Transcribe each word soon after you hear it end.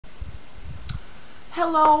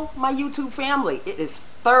Hello, my YouTube family. It is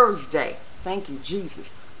Thursday. Thank you, Jesus.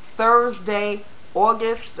 Thursday,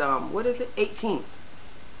 August, what is it? 18th.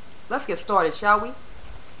 Let's get started, shall we?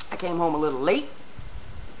 I came home a little late,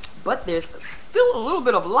 but there's still a little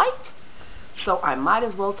bit of light, so I might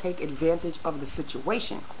as well take advantage of the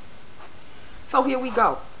situation. So here we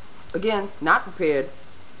go. Again, not prepared.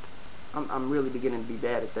 I'm really beginning to be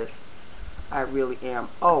bad at this. I really am.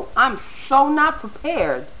 Oh, I'm so not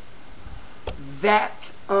prepared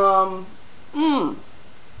that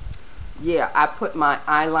yeah, I put my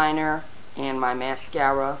eyeliner and my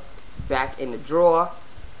mascara back in the drawer,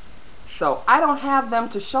 so I don't have them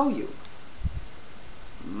to show you.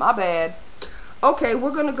 My bad. Okay,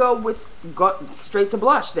 we're gonna go straight to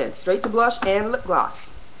blush then. Straight to blush and lip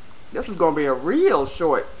gloss. This is gonna be a real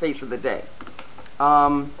short face of the day.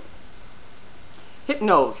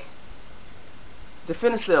 Hypnose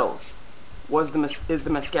Definicils is the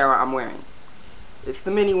mascara I'm wearing. It's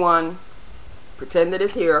the mini one. Pretend that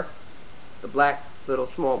it's here. The black little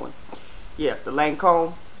small one. Yeah, the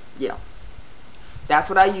Lancome. Yeah. That's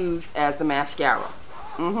what I used as the mascara.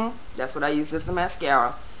 That's what I used as the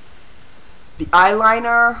mascara. The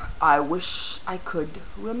eyeliner, I wish I could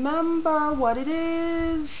remember what it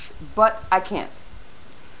is, but I can't.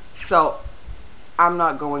 So, I'm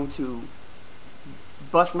not going to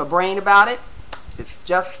bust my brain about it. It's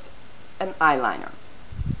just an eyeliner.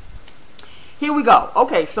 Here we go.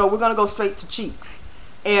 Okay, so we're going to go straight to cheeks.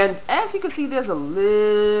 And as you can see, there's a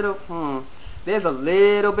little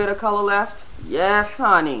bit of color left. Yes,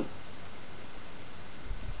 honey.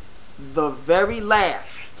 The very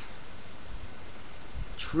last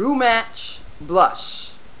True Match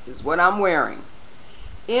blush is what I'm wearing,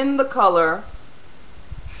 in the color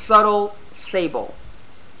Subtle Sable.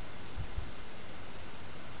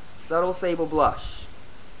 Subtle Sable blush.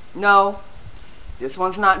 No, this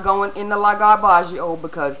one's not going in the La Garbaggio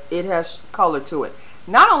because it has color to it.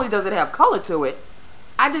 Not only does it have color to it,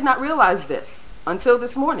 I did not realize this until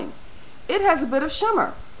this morning. It has a bit of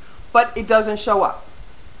shimmer, but it doesn't show up.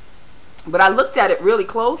 But I looked at it really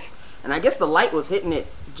close, and I guess the light was hitting it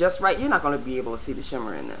just right. You're not going to be able to see the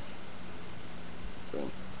shimmer in this. See?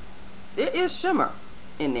 There is shimmer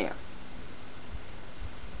in there.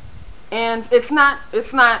 And it's not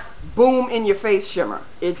boom in your face shimmer.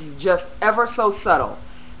 It's just ever so subtle.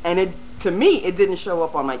 And to me, it didn't show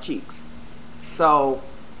up on my cheeks. So,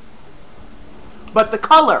 but the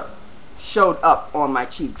color showed up on my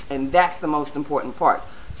cheeks, and that's the most important part.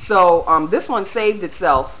 So, this one saved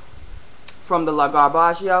itself from the La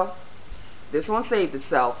Garbaggio. This one saved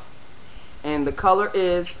itself, and the color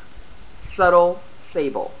is Subtle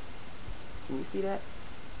Sable. Can you see that?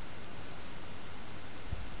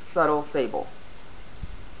 Subtle Sable.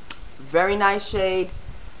 Very nice shade.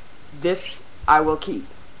 This I will keep.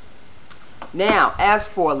 Now, as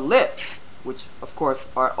for lips, which of course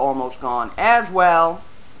are almost gone as well,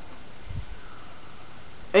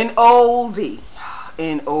 an oldie,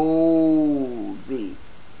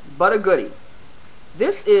 but a goodie.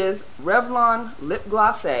 This is Revlon Lip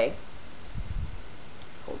Glacé.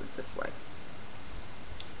 Hold it this way.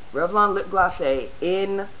 Revlon Lip Glacé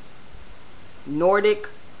in Nordic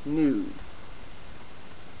Nude.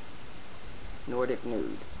 Nordic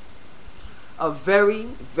Nude. A very,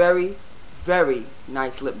 very, very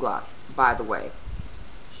nice lip gloss, by the way.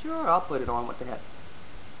 Sure, I'll put it on. What the heck?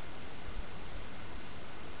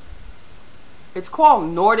 It's called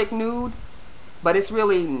Nordic Nude, but it's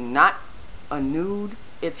really not a nude.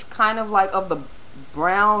 It's kind of like of the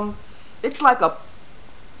brown. It's like a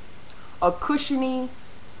cushiony,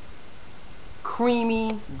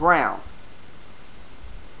 creamy brown.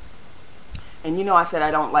 And you know I said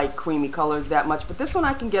I don't like creamy colors that much, but this one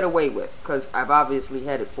I can get away with because I've obviously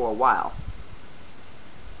had it for a while.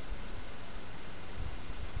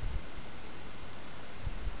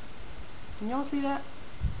 Can y'all see that?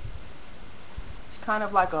 It's kind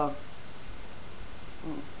of like a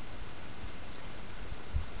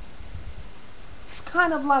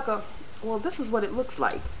well, this is what it looks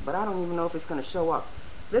like, but I don't even know if it's going to show up.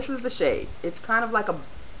 This is the shade. It's kind of like a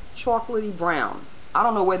chocolatey brown. I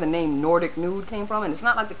don't know where the name Nordic Nude came from, and it's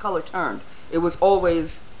not like the color turned. It was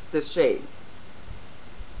always this shade.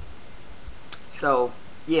 So,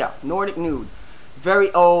 yeah, Nordic Nude. Very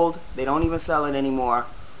old. They don't even sell it anymore.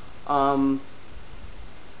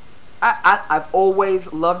 I've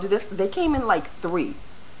always loved this. They came in like 3,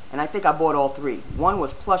 and I think I bought all 3. One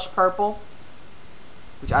was Plush Purple,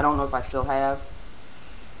 which I don't know if I still have.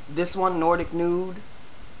 This one, Nordic Nude,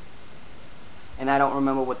 and I don't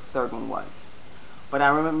remember what the third one was. But I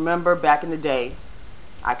remember back in the day,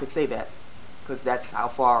 I could say that, because that's how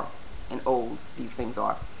far and old these things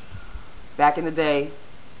are. Back in the day,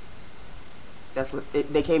 that's what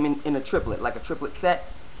they came in a triplet, like a triplet set,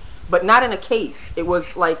 but not in a case. It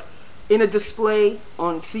was like in a display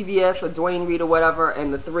on CBS or Dwayne Reed or whatever,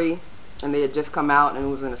 and the three, and they had just come out, and it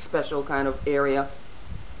was in a special kind of area.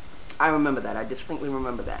 I remember that. I distinctly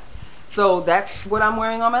remember that. So that's what I'm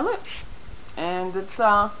wearing on my lips, and it's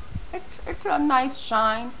a nice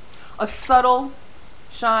shine, a subtle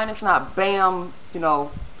shine. It's not bam, you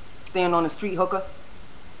know, stand on the street hooker.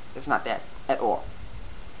 It's not that at all.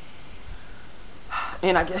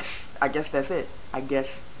 And I guess that's it. I guess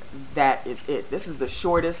that is it. This is the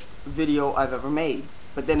shortest video I've ever made.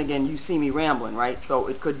 But then again, you see me rambling, right? So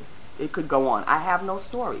it could go on. I have no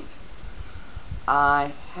stories.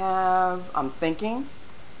 I'm thinking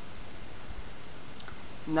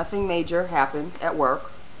nothing major happened at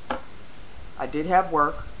work. I did have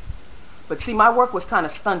work. But see, my work was kind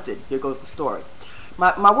of stunted. Here goes the story.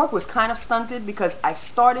 My work was kind of stunted because I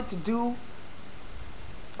started to do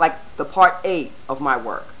like the part A of my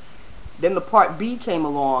work. Then the part B came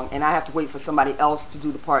along, and I have to wait for somebody else to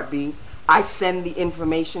do the part B. I send the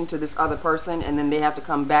information to this other person, and then they have to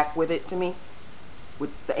come back with it to me, with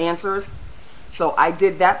the answers. So I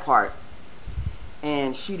did that part,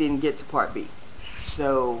 and she didn't get to part B.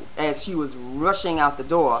 So as she was rushing out the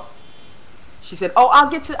door, she said, "Oh, I'll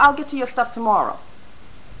get to your stuff tomorrow."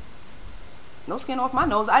 No skin off my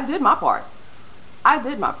nose. I did my part. I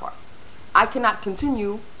did my part. I cannot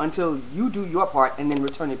continue until you do your part and then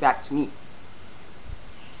return it back to me.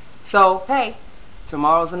 So, hey,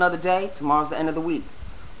 tomorrow's another day. Tomorrow's the end of the week.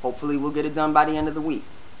 Hopefully we'll get it done by the end of the week.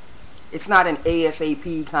 It's not an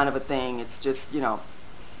ASAP kind of a thing. It's just, you know,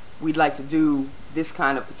 we'd like to do this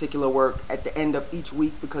kind of particular work at the end of each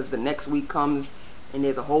week because the next week comes and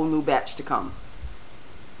there's a whole new batch to come.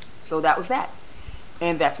 So that was that.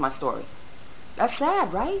 And that's my story. That's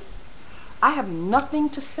sad, right? I have nothing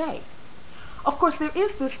to say. Of course, there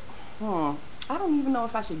is this, I don't even know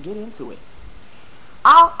if I should get into it.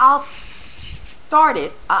 I'll start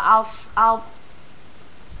it. Well,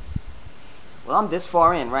 I'm this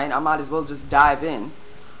far in, right? I might as well just dive in.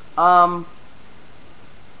 Okay,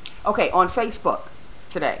 on Facebook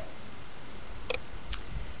today,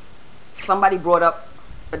 somebody brought up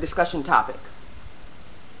a discussion topic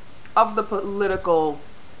of the political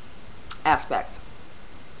aspect.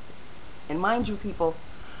 And mind you, people,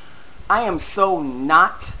 I am so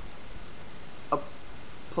not a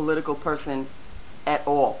political person at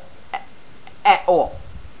all. At all.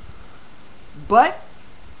 But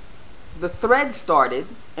the thread started,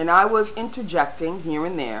 and I was interjecting here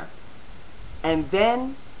and there, and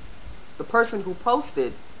then the person who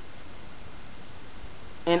posted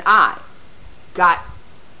and I got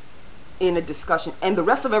in a discussion, and the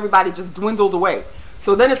rest of everybody just dwindled away.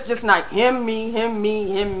 So then it's just like him, me, him, me,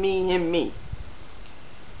 him, me, him, me.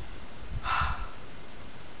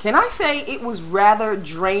 Can I say it was rather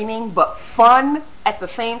draining but fun at the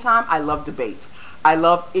same time? I love debates. I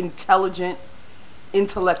love intelligent,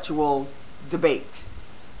 intellectual debates.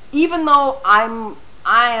 Even though I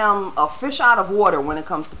am a fish out of water when it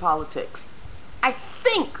comes to politics, I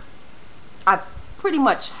think I pretty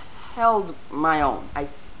much held my own. I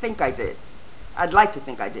think I did. I'd like to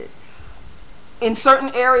think I did. In certain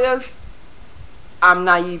areas, I'm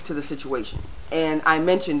naive to the situation. And I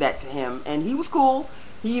mentioned that to him, and he was cool.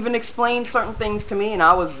 He even explained certain things to me, and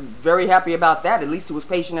I was very happy about that. At least he was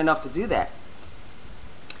patient enough to do that.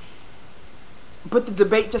 But the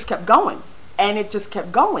debate just kept going, and it just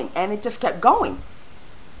kept going, and it just kept going.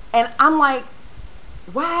 And I'm like,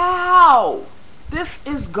 wow, this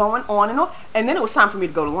is going on and on. And then it was time for me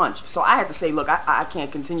to go to lunch. So I had to say, look, I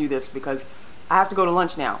can't continue this because I have to go to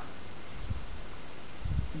lunch now.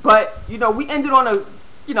 But, you know, we ended on a,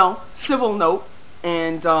 you know, civil note,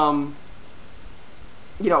 and,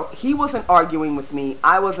 you know, he wasn't arguing with me.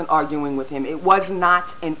 I wasn't arguing with him. It was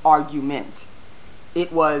not an argument.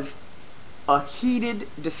 It was a heated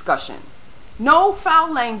discussion. No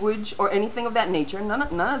foul language or anything of that nature. None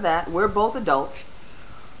of that. We're both adults.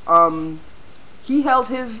 He held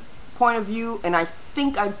his point of view, and I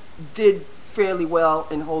think I did fairly well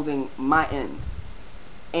in holding my end.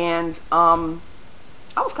 And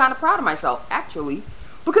I was kind of proud of myself, actually,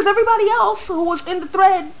 because everybody else who was in the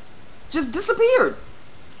thread just disappeared.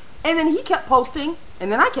 And then he kept posting,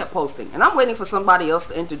 and then I kept posting. And I'm waiting for somebody else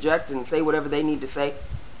to interject and say whatever they need to say.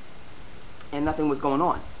 And nothing was going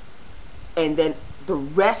on. And then the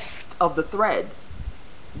rest of the thread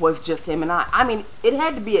was just him and I. I mean, it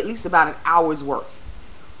had to be at least about an hour's worth,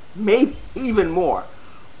 maybe even more,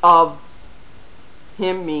 of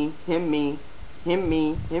him, me, him, me, him,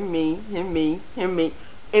 me, him, me, him, me, him, me.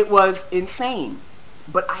 It was insane.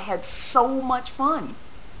 But I had so much fun.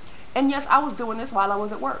 And yes, I was doing this while I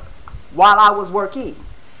was at work, while I was working.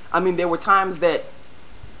 I mean, there were times that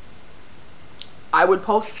I would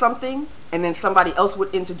post something and then somebody else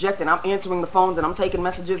would interject, and I'm answering the phones and I'm taking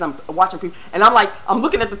messages, I'm watching people, and I'm like, I'm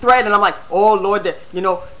looking at the thread and I'm like, oh Lord,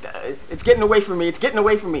 it's getting away from me, it's getting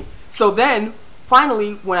away from me. So then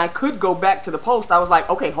finally, when I could go back to the post, I was like,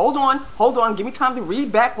 okay, hold on, give me time to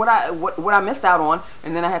read back what I missed out on,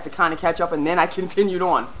 and then I had to kind of catch up, and then I continued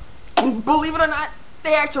on. And believe it or not,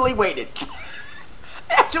 they actually waited.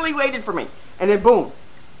 They actually waited for me. And then boom,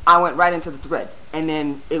 I went right into the thread. And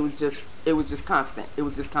then it was just constant. It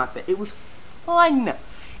was just constant. It was fun.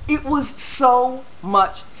 It was so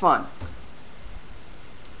much fun.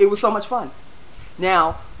 It was so much fun.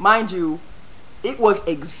 Now, mind you, it was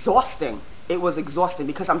exhausting. It was exhausting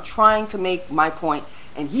because I'm trying to make my point,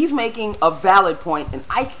 and he's making a valid point, and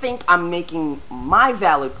I think I'm making my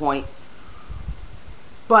valid point.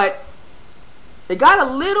 But it got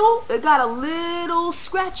a little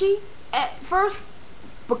scratchy at first,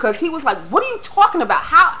 because he was like, what are you talking about?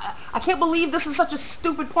 How? I can't believe this is such a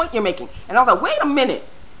stupid point you're making. And I was like, wait a minute.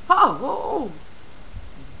 Oh,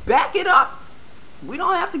 back it up. We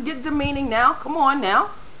don't have to get demeaning now. Come on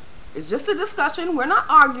now. It's just a discussion. We're not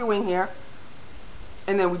arguing here.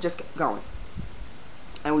 And then we just kept going.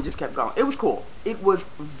 And we just kept going. It was cool. It was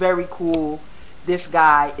very cool. This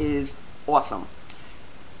guy is awesome.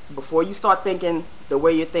 Before you start thinking the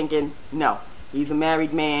way you're thinking, no. He's a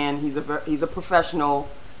married man. He's a professional.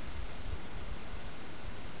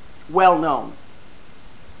 Well known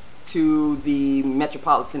to the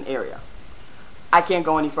metropolitan area. I can't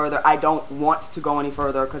go any further. I don't want to go any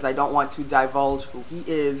further because I don't want to divulge who he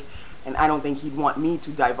is, and I don't think he'd want me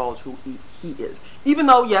to divulge who he is. Even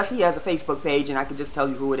though, yes, he has a Facebook page and I could just tell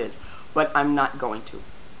you who it is, but I'm not going to.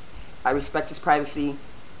 I respect his privacy,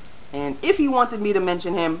 and if he wanted me to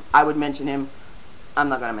mention him, I would mention him. I'm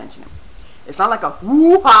not going to mention him. It's not like a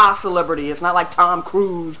woo-ha celebrity. It's not like Tom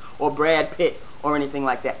Cruise or Brad Pitt or anything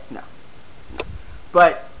like that. No.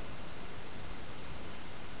 But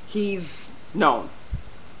he's known.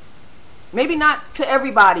 Maybe not to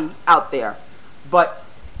everybody out there, but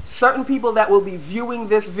certain people that will be viewing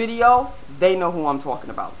this video, they know who I'm talking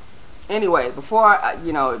about. Anyway, before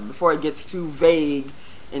it gets too vague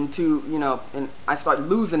and and I start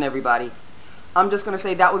losing everybody, I'm just going to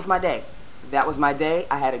say that was my day. That was my day.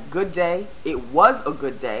 I had a good day. It was a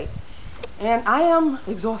good day. And I am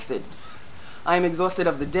exhausted. I am exhausted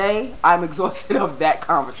of the day. I'm exhausted of that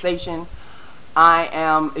conversation. I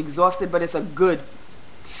am exhausted, but it's a good,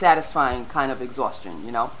 satisfying kind of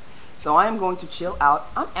exhaustion, So I am going to chill out.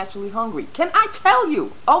 I'm actually hungry. Can I tell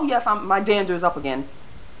you? Oh, yes, my dander's up again.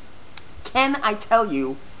 Can I tell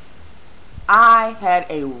you, I had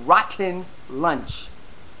a rotten lunch.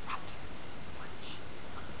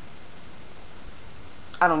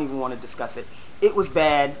 I don't even want to discuss it. It was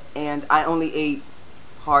bad, and I only ate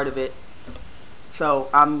part of it. So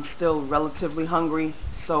I'm still relatively hungry,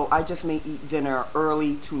 so I just may eat dinner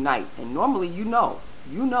early tonight. And normally,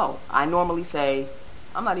 I normally say,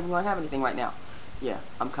 I'm not even going to have anything right now. Yeah,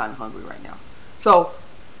 I'm kind of hungry right now. So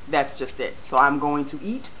that's just it. So I'm going to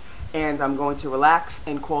eat, and I'm going to relax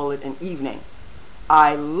and call it an evening.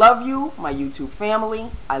 I love you, my YouTube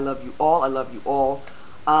family. I love you all. I love you all.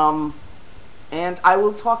 And I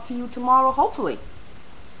will talk to you tomorrow, hopefully.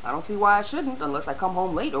 I don't see why I shouldn't, unless I come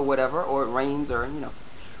home late or whatever, or it rains, or,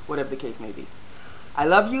 whatever the case may be. I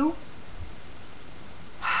love you.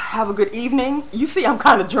 Have a good evening. You see, I'm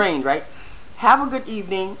kind of drained, right? Have a good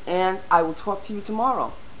evening, and I will talk to you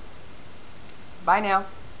tomorrow. Bye now.